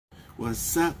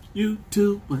What's up,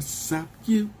 YouTube? What's up,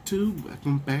 YouTube?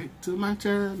 Welcome back to my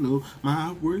channel,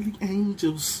 my worldly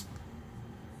angels.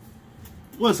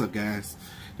 What's up, guys?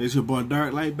 There's your boy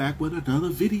Darklight back with another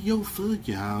video for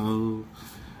y'all.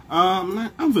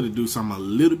 I'm gonna do something a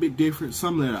little bit different,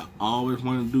 something that I always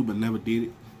wanted to do but never did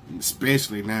it,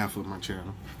 especially now for my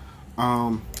channel.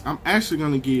 I'm actually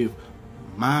gonna give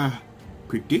my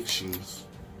predictions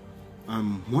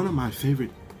on one of my favorite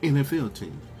NFL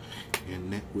teams,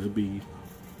 and that will be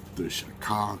the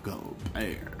Chicago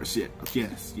Bears.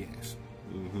 Yes.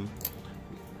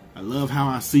 I love how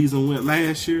our season went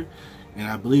last year, and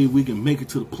I believe we can make it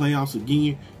to the playoffs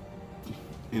again,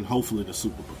 and hopefully the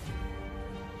Super Bowl.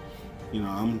 You know,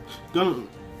 I'm gonna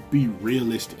be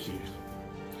realistic here.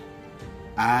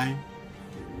 I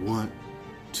want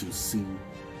to see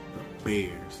the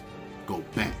Bears go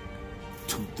back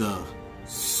to the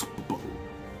Super Bowl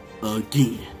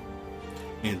again,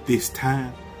 and this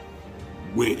time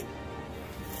win it.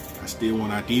 I still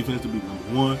want our defense to be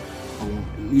 #1. I want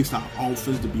at least our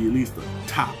offense to be at least the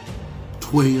top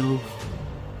 12.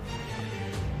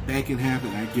 That can happen.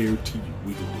 I guarantee you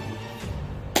we can do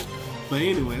it. But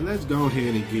anyway, let's go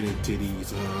ahead and get into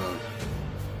these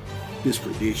this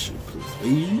prediction,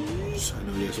 please. I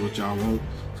know that's what y'all want,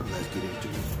 so let's get into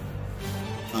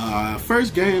it.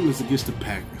 First game is against the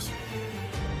Packers.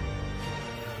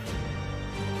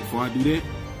 Before I do that,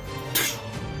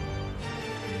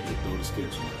 let me throw the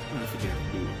schedule. I forgot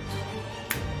to do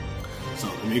it. So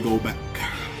let me go back.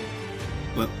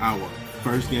 But our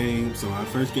first game is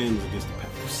against the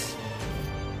Packers.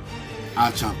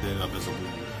 I chop that up as a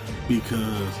win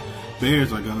because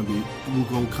Bears are gonna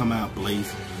come out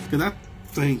blazing. Because I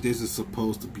think this is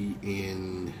supposed to be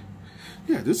in,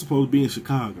 this is supposed to be in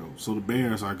Chicago. So the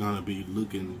Bears are gonna be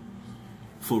looking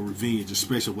for revenge,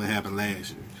 especially what happened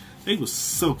last year. They was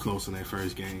so close in that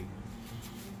first game.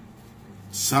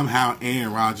 Somehow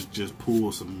Aaron Rodgers just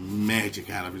pulled some magic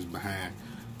out of his behind.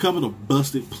 Couple of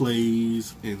busted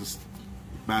plays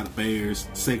by the Bears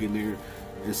secondary,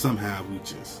 and somehow we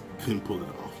just couldn't pull it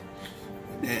off.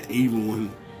 That even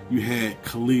when you had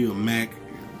Khalil Mack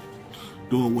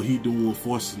doing what he doing,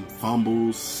 forcing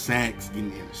fumbles, sacks,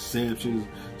 getting interceptions,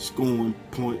 scoring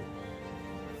point.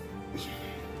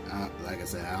 Like I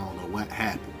said, I don't know what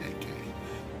happened that game.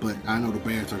 But I know the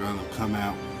Bears are going to come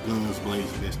out guns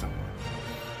blazing this time.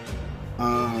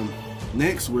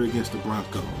 Next, we're against the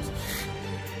Broncos.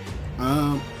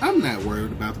 I'm not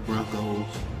worried about the Broncos,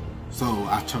 so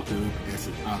I chalked it up as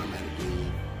an automatic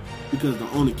win. Because the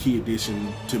only key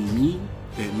addition to me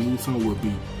that means something would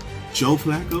be Joe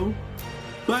Flacco,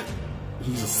 but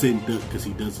he's a sitting duck because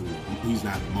he's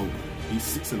not mobile. He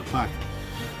sits in the pocket.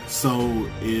 So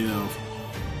if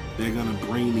they're gonna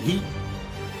bring the heat,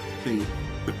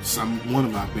 one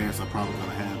of our Bears are probably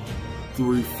gonna have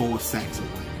 3-4 sacks over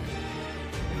there.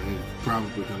 And it's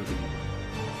probably gonna be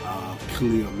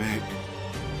Khalil Mack,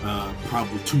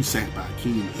 probably 2 sacks by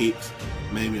Keenan Hicks,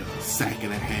 maybe a sack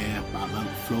and a half by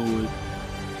Leonard Floyd.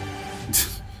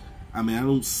 I mean, I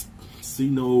don't see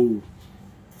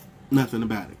nothing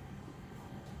about it.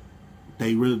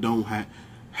 They really don't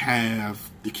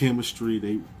have the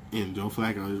chemistry. And Joe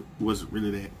Flacco wasn't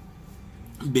really that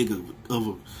big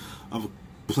of a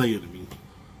player to me.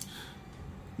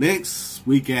 Next,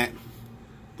 we got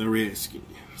the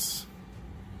Redskins.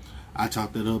 I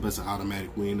chalked that up as an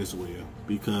automatic win as well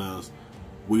because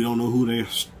we don't know who their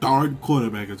starting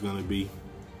quarterback is going to be.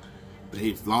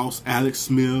 They've lost Alex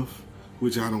Smith,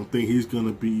 which I don't think he's going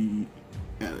to be.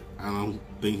 I don't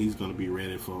think he's going to be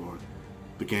ready for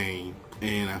the game.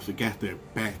 And I forgot their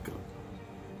backup,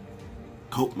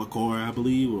 Colt McCoy, I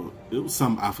believe, or it was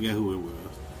I forgot who it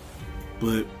was.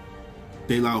 But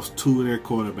they lost 2 of their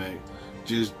quarterbacks,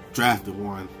 just drafted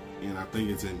one, and I think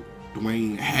it's in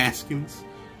Dwayne Haskins,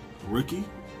 rookie,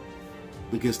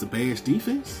 against the Bears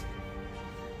defense.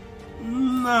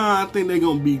 Nah, I think they're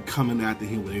going to be coming after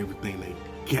him with everything they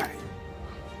got.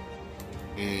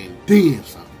 And then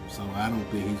something. So I don't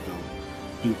think he's going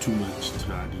to do too much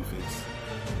to our defense.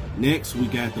 Next, we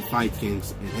got the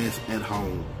Vikings, and that's at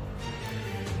home.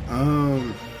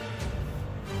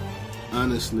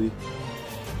 Honestly,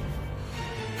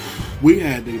 we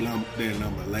had their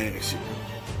number last year.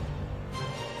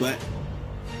 But,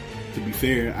 to be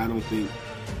fair, I don't think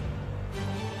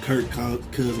Kirk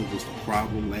Cousins was the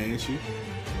problem last year.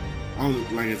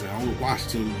 Like I said, I only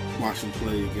watched him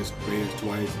play against the Bears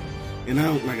twice. And I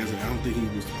don't think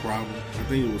he was the problem. I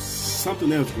think it was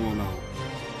something else going on.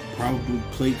 Probably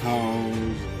play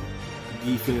calls,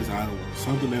 defense, I don't know.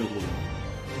 Something else going on.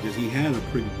 Because he had a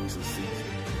pretty decent season.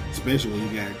 Especially when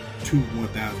you got 2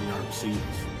 1,000-yard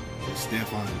receivers. And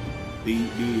Stephon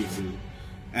Diggs and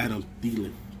Adam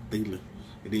Thielen. And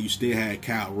then you still had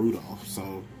Kyle Rudolph.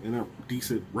 So in a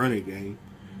decent running game,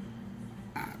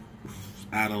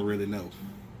 I don't really know.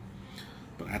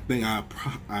 But I think I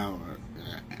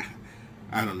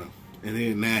don't know. And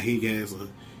then now he has a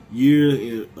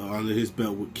year under his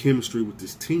belt with chemistry with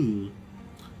this team.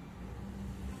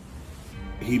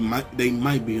 They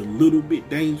might be a little bit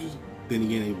dangerous. Then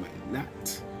again, they might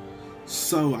not.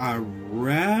 So I'd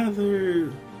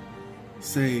rather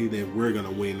say that we're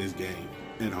gonna win this game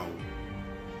at home.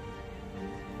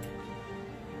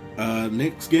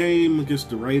 Next game against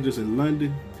the Raiders in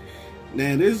London.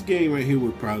 Now this game right here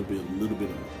would probably be a little bit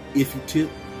of an iffy tip,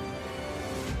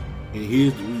 and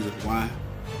here's the reason why.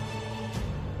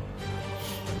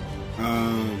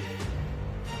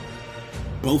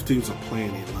 Both teams are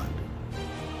playing in London.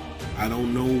 I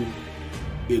don't know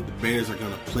if the Bears are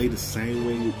gonna play the same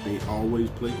way they always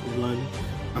play in London.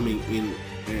 I mean,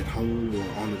 at home or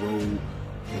on the road.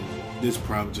 And this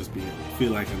probably just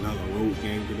feel like another road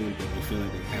game to them, but they feel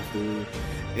like they have to win,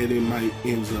 and it might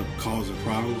ends up causing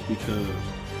problems because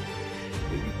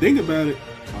if you think about it,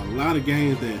 a lot of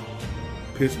games that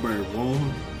Pittsburgh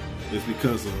won is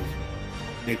because of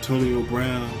Antonio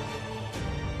Brown,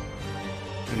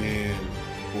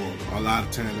 or a lot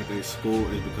of time that they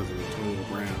score is because of Antonio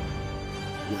Brown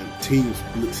when teams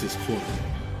blitz his quarterback.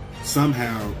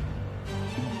 Somehow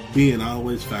being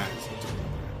always fast.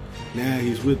 Now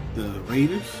he's with the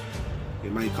Raiders.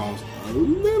 It might cause a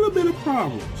little bit of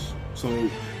problems. So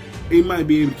he might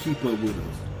be able to keep up with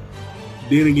us.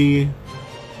 Then again,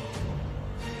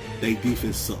 their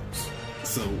defense sucks.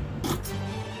 So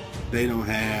they don't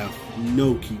have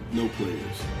no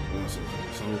players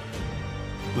whatsoever. So,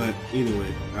 but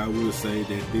anyway, I will say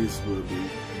that this will be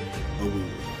a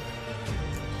win.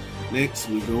 Next,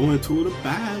 we go into the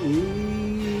bye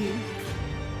week.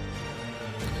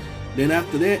 Then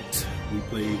after that, we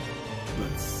play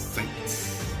the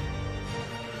Saints.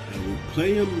 And we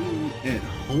play them at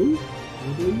home.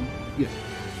 Yeah.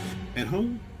 At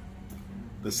home,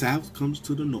 the South comes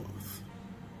to the North.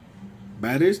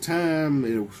 By this time,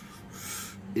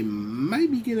 it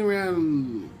might be getting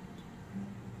around.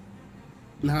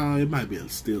 No, it might be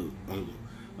still on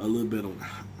a little bit on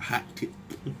the hot tip.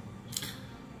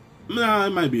 No,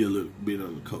 it might be a little bit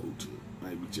on the cold too.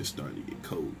 Might be just starting to get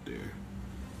cold there.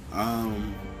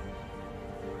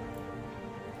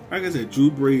 Like I said,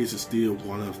 Drew Brees is still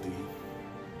one of the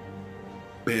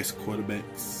best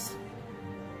quarterbacks,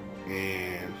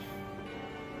 and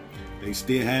they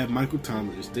still have Michael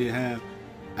Thomas. They still have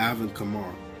Alvin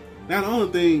Kamara. Now, the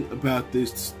only thing about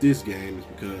this game is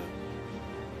because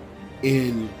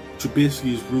in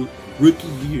Trubisky's rookie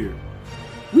year,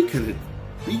 we could have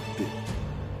beat them.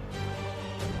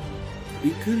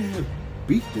 We could have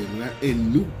beat them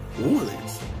in New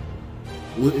Orleans.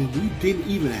 We didn't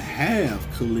even have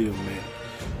Khalil Mack.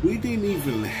 We didn't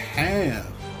even have,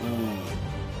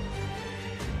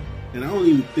 and I don't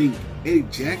even think Eddie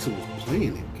Jackson was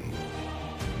playing that game.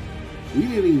 We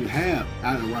didn't even have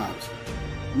Allen Robinson.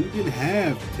 We didn't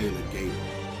have Taylor Gabriel.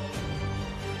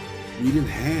 We didn't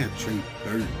have Trey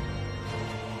Burton.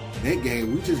 That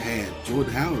game, we just had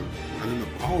Jordan Howard running the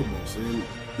ball most, and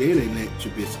then they let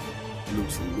Trubisky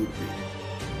loose a little bit.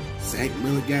 Zach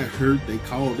Miller got hurt. They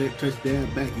called that touchdown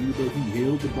back, even though he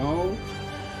held the ball.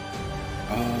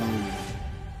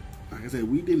 Like I said,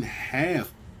 we didn't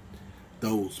have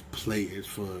those players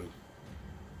for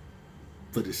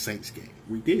the Saints game.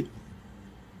 We did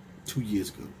 2 years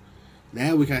ago.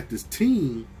 Now we got this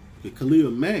team with Khalil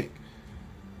Mack,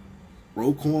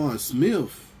 Roquan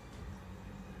Smith.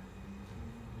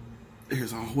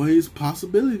 There's always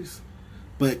possibilities.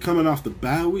 But coming off the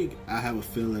bye week, I have a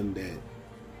feeling that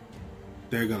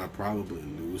they're going to probably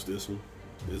lose this one.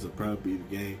 This will probably be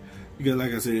the game. Because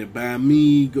like I said, by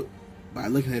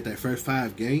looking at their first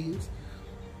 5 games,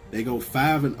 they go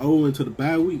 5-0 into the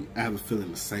bye week. I have a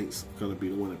feeling the Saints are going to be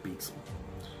the one that beats them.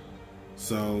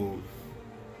 So,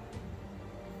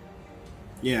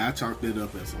 yeah, I chalked it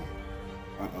up as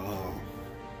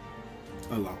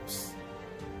a loss.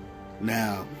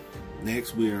 Now,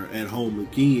 next we are at home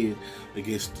again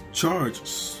against the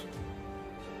Chargers.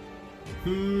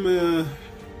 I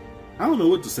don't know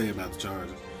what to say about the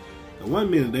Chargers. The 1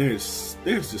 minute they're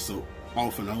just so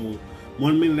off and on.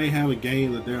 1 minute they have a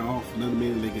game that they're off. Another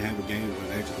minute they can have a game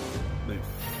where they're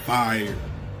fired.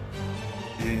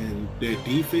 And their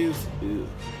defense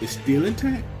is still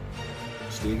intact.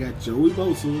 Still got Joey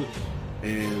Bosa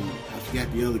and I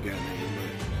forgot the other guy name,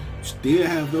 but still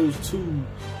have those 2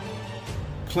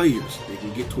 players that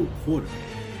can get to a quarterback.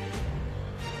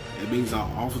 That means our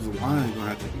offensive line is going to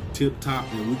have to be tip-top,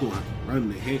 and we're going to have to run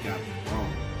the heck out of the ball.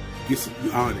 get some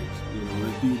yardage. You know,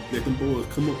 let them boys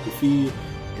come up the field,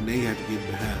 and they have to get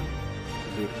behind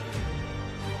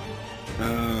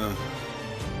them.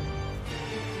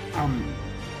 I'm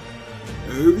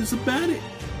nervous about it.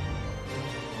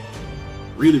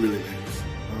 Really, really nervous.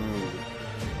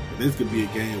 This could be a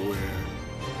game where,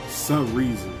 for some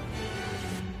reason,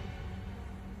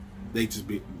 the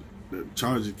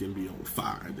Chargers can be on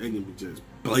fire. They can be just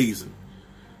blazing.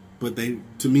 But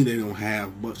to me, they don't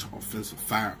have much offensive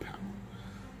firepower.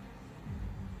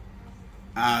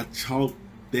 I chalk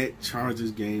that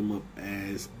Chargers game up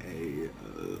as a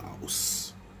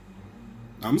loss.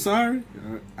 I'm sorry.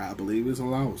 I believe it's a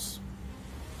loss.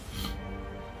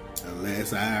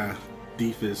 Unless our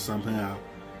defense somehow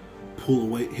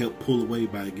help pull away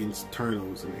by against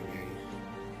turnovers in that game.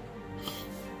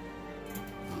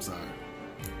 I'm sorry.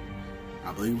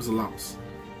 I believe it was a loss.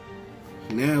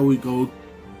 Now we go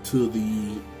to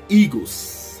the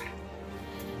Eagles,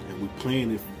 and we're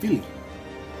playing in Philly.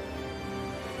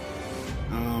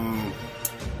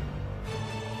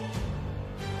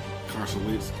 Carson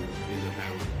Wentz can end up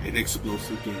having an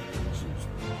explosive game.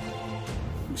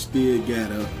 We still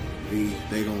got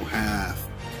they gonna have,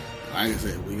 like I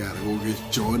said, we gotta go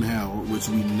against Jordan Howard, which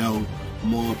we know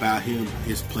more about him,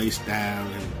 his play style,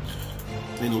 and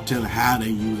they don't tell how they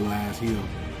utilize him.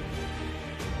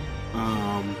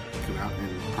 And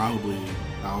probably,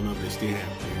 I don't know if they still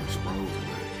have Darren Sproles,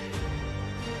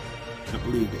 but I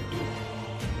believe they do.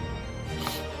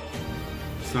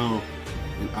 So,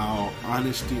 in all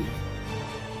honesty,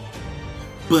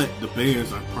 but the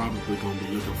Bears are probably going to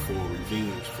be looking for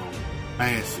revenge from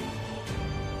last season.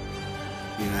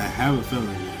 And I have a feeling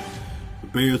that the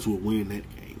Bears will win that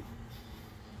game.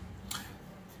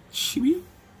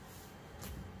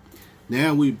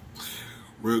 Now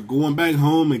we're going back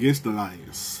home against the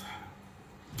Lions.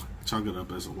 Chalk it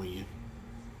up as a win.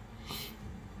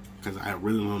 Because I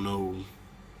really don't know.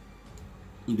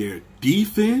 Their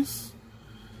defense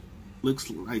looks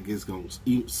like it's going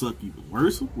to suck even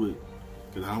worse.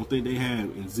 Because I don't think they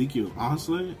have Ezekiel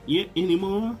Osland yet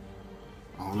anymore.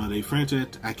 I don't know.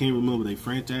 I can't remember they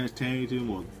franchise tagged him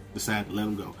or decided to let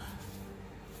him go.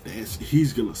 That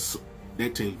team's going to suck.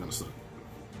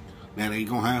 Now they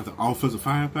going to have the offensive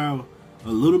firepower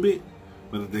a little bit,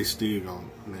 but they still going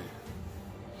to.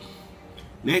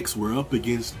 Next, we're up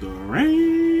against the Rams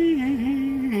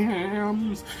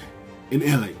in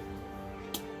LA.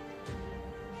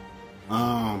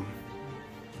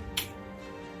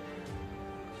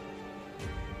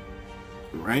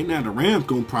 Right now, the Rams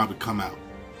gonna probably come out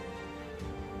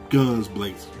guns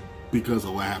blazing because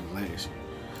of what happened last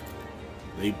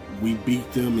year. We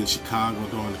beat them in Chicago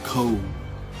during the cold,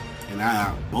 and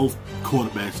both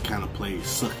quarterbacks kind of played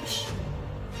suckish.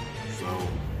 So,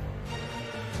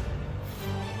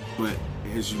 but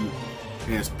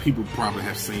as people probably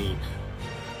have seen,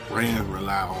 Rams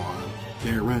rely on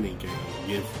their running game,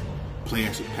 give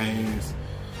flashy pass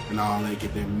and all that,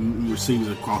 get their receivers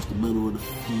across the middle of the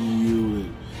field,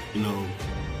 and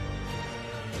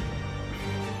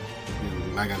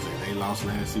and like I said, they lost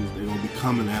last season. They're gonna be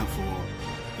coming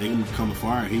for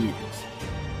our heads.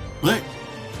 But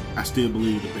I still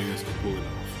believe the Bears can pull it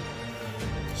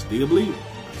off. Still believe it.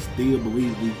 I still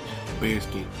believe the Bears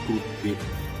can pull it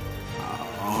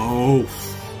off.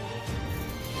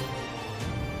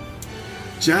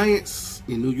 Giants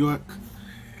in New York.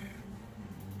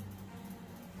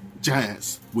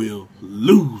 Giants will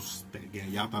lose that game.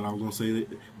 Y'all thought I was going to say that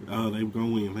they were going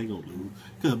to win. They going to lose.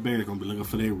 Because the Bears going to be looking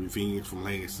for their revenge from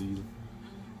last season.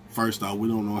 First off, we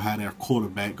don't know how their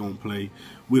quarterback going to play.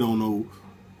 We don't know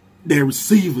their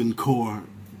receiving core.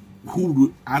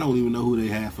 I don't even know who they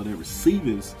have for their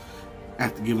receivers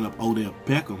after giving up Odell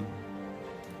Beckham.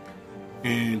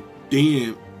 And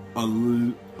then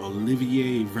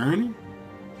Olivier Vernon,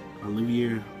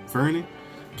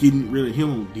 getting rid of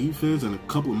him on defense and a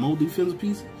couple of more defensive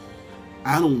pieces.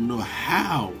 I don't know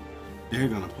how they're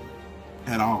going to play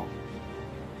at all.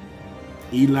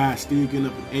 Eli still getting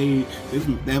up in age.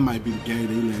 That might be the game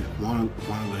they let one of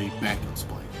their backups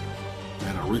play.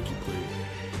 That a rookie player.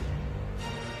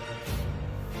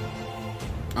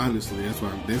 Honestly,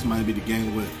 this might be the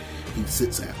game where he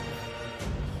sits out.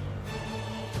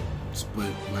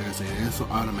 But like I said, that's an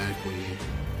automatic win.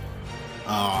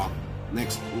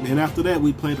 Then after that,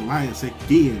 we play the Lions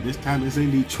again. This time it's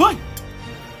in Detroit.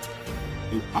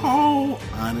 In all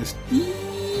honesty,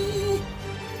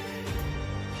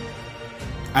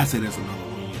 I say that's another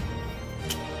win.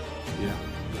 Yeah, I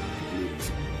believe it's.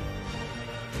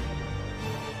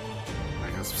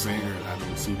 Like I was saying earlier, I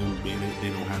don't see them being it. They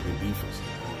don't have the defense and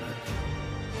all that.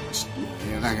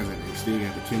 Yeah, like I said, they still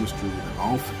got the chemistry with the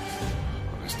offense.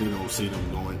 But I still don't see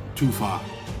them going too far.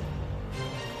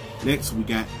 Next, we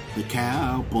got the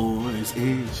Cowboys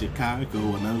in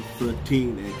Chicago, another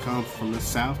team that comes from the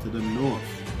south to the north.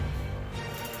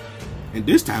 And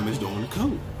this time it's during the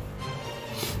cold.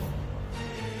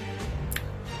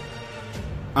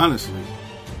 Honestly,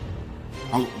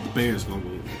 the Bears gonna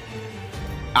win.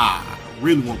 I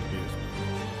really want the Bears to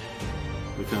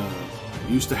win because I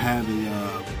used to have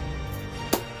a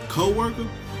co-worker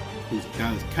who's a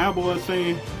guy's Cowboys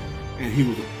fan, and he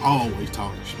was always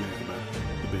talking smack about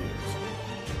the Bears.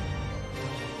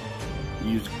 He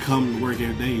used to come to work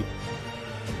every day.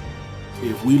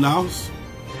 If we lost,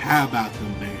 how about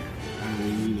them Bears? I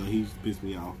mean, you know, he used to piss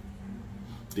me off.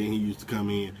 Then he used to come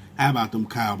in, how about them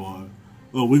Cowboys?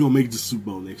 Oh, we're going to make the Super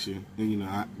Bowl next year. And, you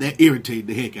know, that irritated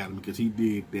the heck out of me because he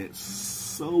did that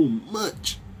so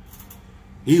much.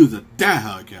 He was a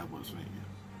diehard Cowboys fan.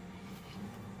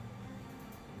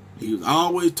 He was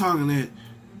always talking that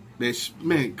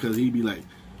man, because he'd be like,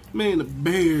 man, the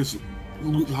Bears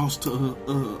lost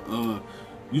to,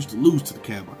 used to lose to the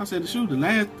Cowboys. I said, shoot, the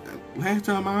last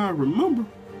time I remember.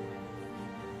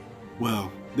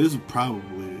 Well, this was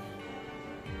probably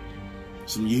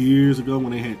some years ago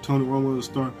when they had Tony Romo to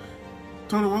start.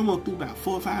 Tony Romo threw about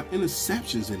 4 or 5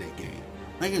 interceptions in that game.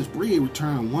 Lance Breed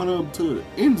returned one of them to the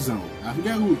end zone. I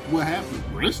forgot what happened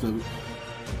the rest of it.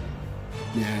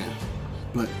 Yeah,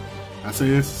 but I say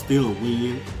it's still a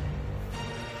win.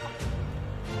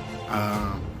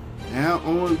 Now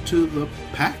on to the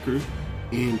Packers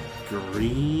in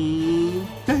Green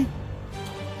Bay.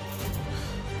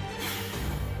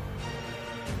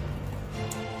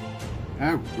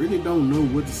 I really don't know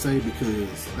what to say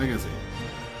because, like I said,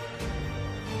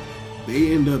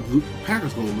 they end up,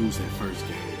 Packers gonna lose that first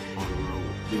game on the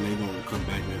road. Then they gonna come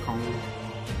back home.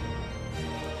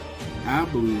 I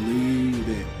believe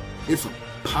that it's a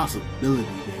possibility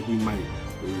that we might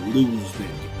lose that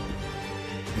game.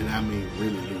 And I mean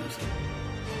really lose it.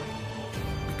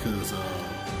 Because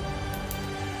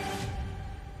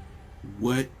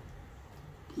what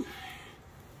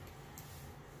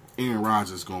Aaron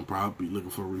Rodgers is going to probably be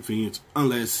looking for revenge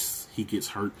unless he gets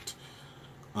hurt.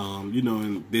 You know,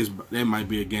 and that might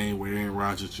be a game where Aaron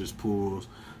Rodgers just pulls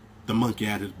the monkey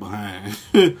out his behind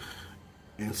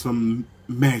and some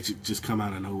magic just come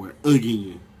out of nowhere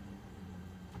again.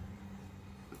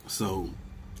 So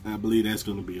I believe that's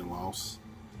going to be a loss.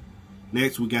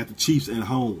 Next, we got the Chiefs at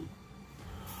home.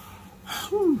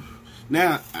 Whew.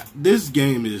 Now, this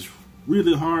game is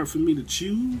really hard for me to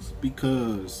choose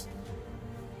because,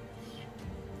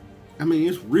 I mean,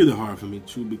 it's really hard for me to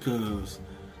choose because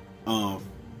of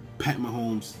Pat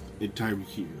Mahomes and Tyreek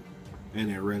Hill and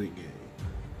that running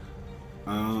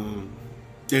game.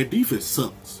 Their defense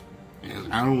sucks.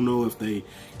 And I don't know if they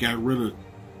got rid of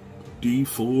D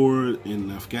Ford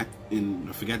and I forgot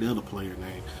the other player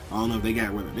name. I don't know if they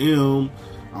got rid of them.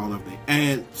 I don't know if they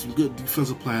add some good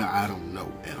defensive player. I don't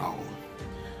know at all.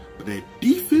 But their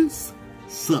defense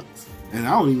sucks. And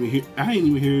I ain't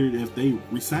even heard if they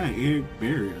re-signed Eric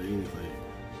Berry or anything.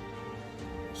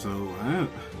 So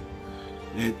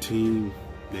that team,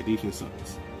 their defense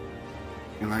sucks.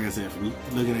 And like I said, if you're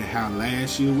looking at how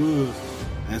last year was,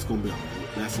 that's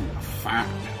some firepower.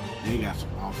 They got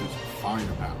some offensive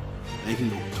firepower. They can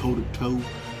go toe to toe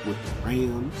with the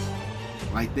Rams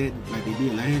like that, like they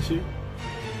did last year.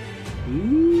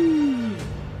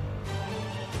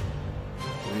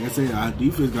 Like I said, our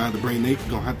defense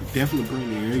gonna have to definitely bring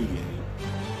their A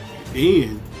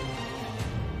game. And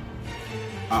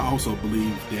I also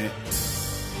believe that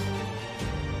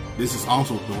this is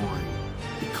also during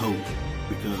the COVID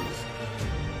because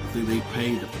I think they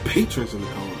paid the patrons in the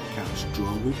COVID to kind of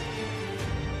struggle.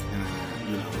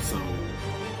 And you know, so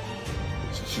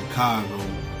Chicago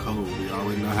cold, we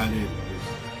already know how that is.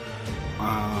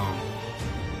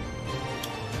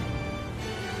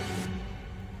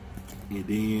 And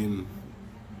then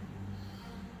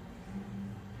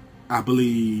I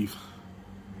believe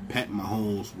Pat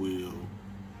Mahomes will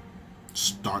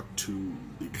start to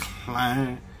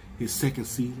decline his second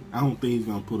season. I don't think he's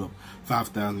going to put up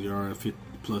 5,000 yards, 50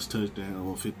 plus touchdowns,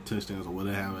 or 50 touchdowns, or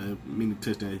whatever, many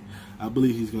touchdowns. I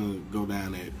believe he's going to go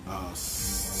down and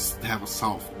have a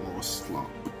sophomore slump.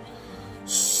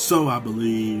 So I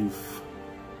believe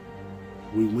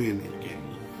we win that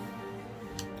game.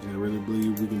 I really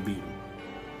believe we can beat him.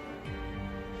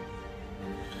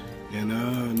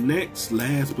 And next,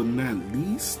 last but not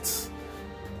least,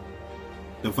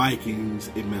 the Vikings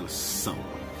in Minnesota.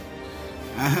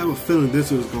 I have a feeling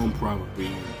this is going to probably be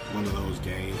one of those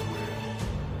games where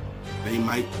they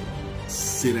might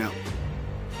sit out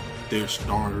their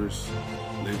starters,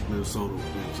 let Minnesota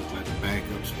just like the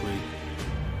backups play.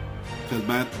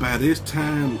 Because by this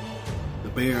time, the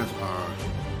Bears are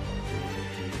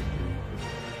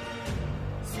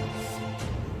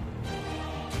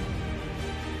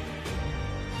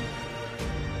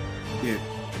they're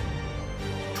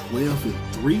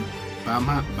 12-3 by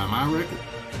my record,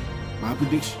 my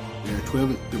prediction. They're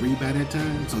 12-3 by that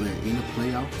time, so they're in the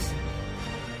playoffs.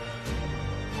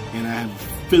 And I have a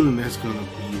feeling that's gonna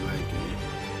be like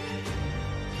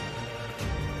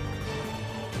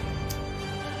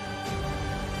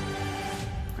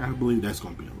I believe that's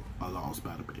gonna be a loss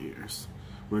by the Bears.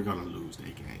 We're gonna lose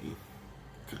that game.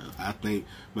 Cause I think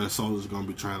Minnesota's gonna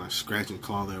be trying to scratch and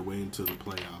claw their way into the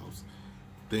playoffs.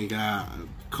 Think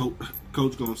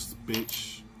coach gonna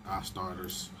bench our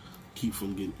starters, keep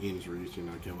from getting injuries,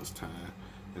 give us time,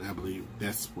 and I believe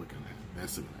that's what gonna happen.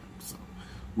 That's gonna happen. So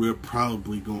we're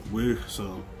probably going.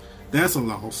 So that's a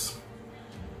loss.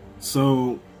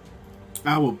 So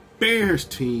our Bears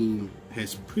team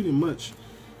has pretty much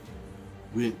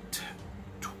went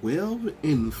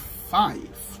 12-5.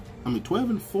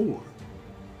 12-4.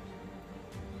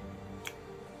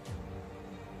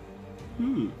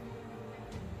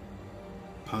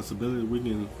 Possibility we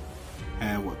can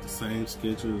have the same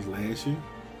schedule as last year.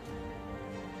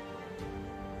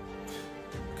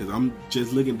 Because I'm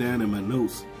just looking down at my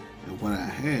notes and what I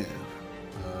have.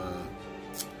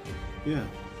 Yeah.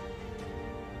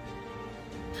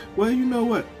 Well, you know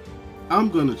what? I'm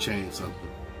gonna change something.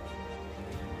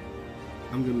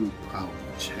 I'm gonna probably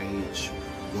change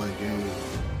one game,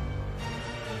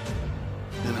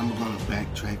 and I'm gonna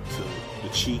backtrack to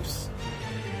the Chiefs.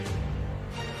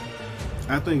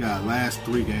 I think our last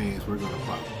 3 games we're gonna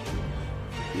probably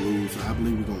lose. I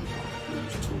believe we're gonna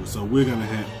lose 2. So we're gonna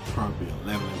have probably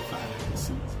 11-5 this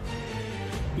season.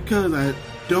 Because I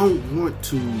don't want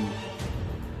to.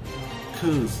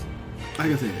 Because,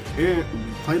 like I said,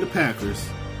 we play the Packers.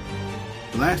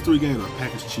 The last 3 games are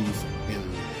Packers, Chiefs, and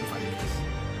the Vikings.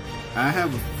 I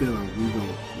have a feeling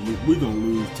we're gonna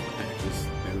lose to the Packers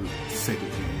in the second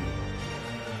game,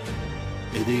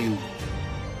 and then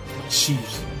the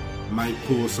Chiefs might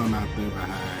pull some out there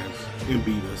behind us and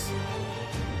beat us,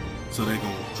 so they're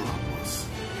gonna drop us.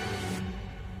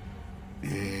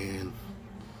 And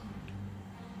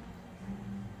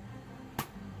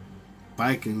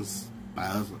Vikings, by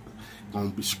us, gonna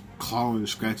be clawing and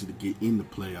scratching to get in the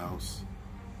playoffs.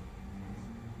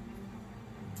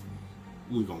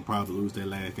 We're gonna probably lose that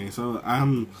last game, so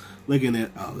I'm looking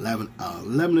at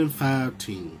 11-5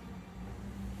 team.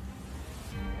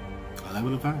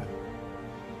 11-5.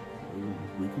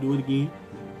 We can do it again.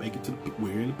 Make it to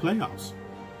we're in the playoffs.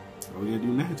 All we gotta do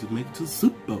now is just make it to the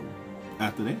Super Bowl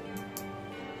after that.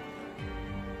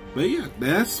 But yeah,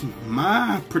 that's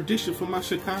my prediction for my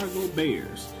Chicago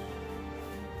Bears.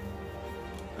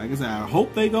 Like I said, I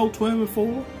hope they go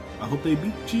 12-4. I hope they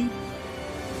beat the Chiefs.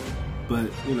 But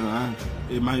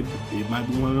it might be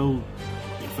one of those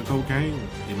difficult games.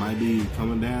 It might be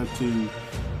coming down to,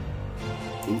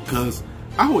 because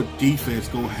our defense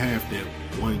gonna have that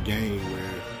one game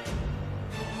where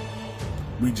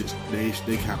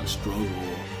they kind of struggle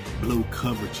or blow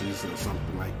coverages or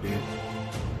something like that.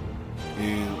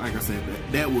 And like I said,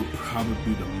 that would probably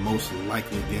be the most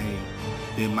likely game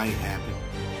that might happen.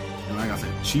 And like I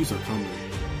said, Chiefs are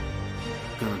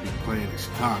gonna be playing in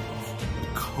Chicago.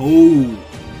 Cold.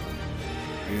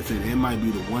 Like I said, it might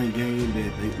be the one game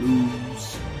that they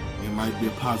lose. It might be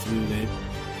a possibility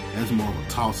that's more of a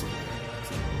toss-up.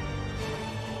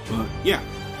 But yeah,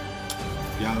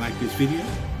 if y'all like this video,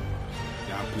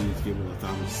 y'all please give it a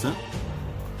thumbs up,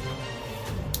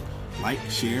 like,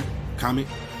 share, comment.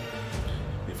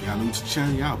 If y'all new to the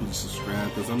channel, y'all please subscribe,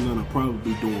 because I'm gonna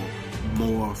probably be doing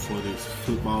more for this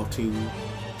football team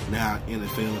now.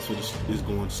 NFL is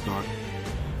going to start.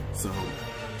 So,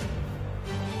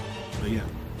 but yeah,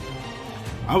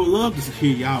 I would love to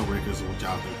hear y'all records of what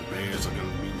y'all think the Bears are going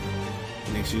to be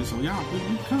next year. So y'all, please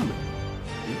leave a comment.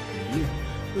 Yeah,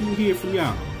 let me hear from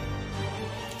y'all.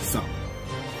 So,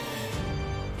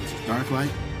 this is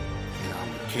Darklight, and I'm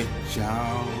gonna catch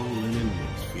y'all in the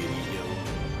next video.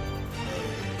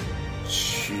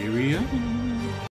 Cheerio.